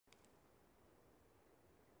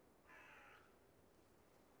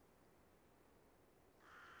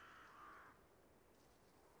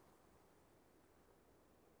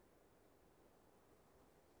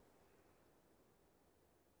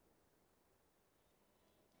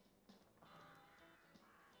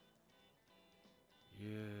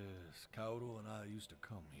weeks, Kaoru and I used to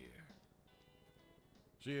come here.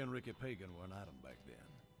 She and Ricky Pagan were an item back then.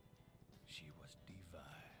 She was divine.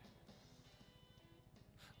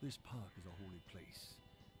 This park is a holy place.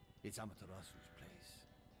 It's Amaterasu's place.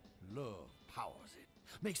 Love powers it,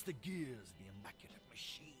 makes the gears of the immaculate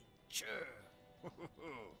machine churn.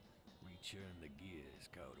 We churn the gears,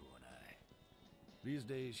 Kaoru and I. These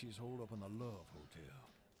days she's holed up in the Love Hotel.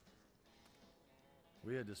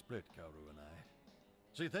 We had to split, Kaoru and I.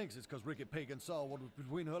 She thinks it's because Ricky Pagan saw what was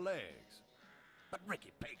between her legs. But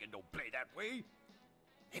Ricky Pagan don't play that way.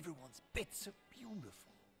 Everyone's bits are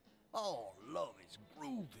beautiful. All love is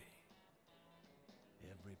groovy.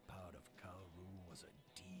 Every part of Kaoru was a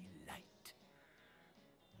delight.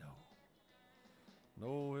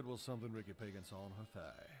 No, it was something Ricky Pagan saw on her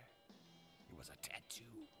thigh. It was a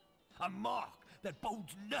tattoo. A mark that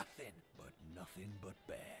bodes nothing but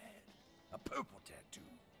bad. A purple tattoo.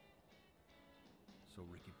 So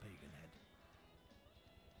Ricky Pagan had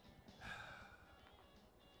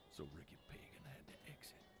to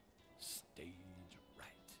exit. Stage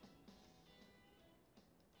right.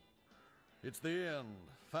 It's the end.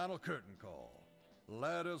 Final curtain call.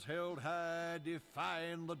 Ladders held high,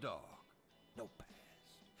 defying the dark. No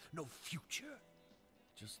past, no future.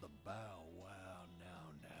 Just the bow wow now.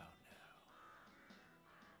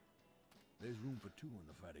 There's room for two in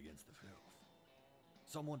the fight against the filth.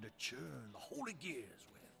 Someone to churn the holy gears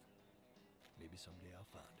with. Maybe someday I'll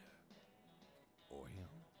find her. Or him.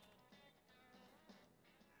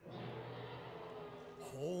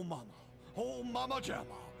 Oh mama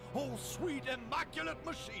jamma, oh sweet immaculate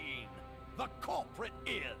machine, the corporate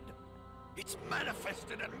id. It's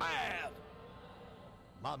manifested and mad.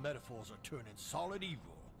 My metaphors are turning solid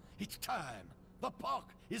evil. It's time. The park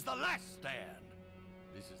is the last stand.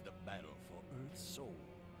 This is the battle for Earth's soul.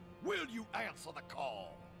 Will you answer the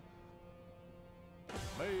call?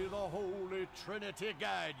 May the Holy Trinity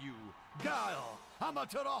guide you. Guile,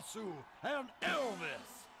 Amaterasu, and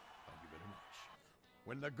Elvis. Thank you very much.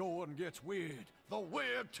 When the going gets weird, the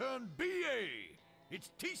weird turn BA.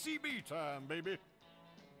 It's TCB time, baby.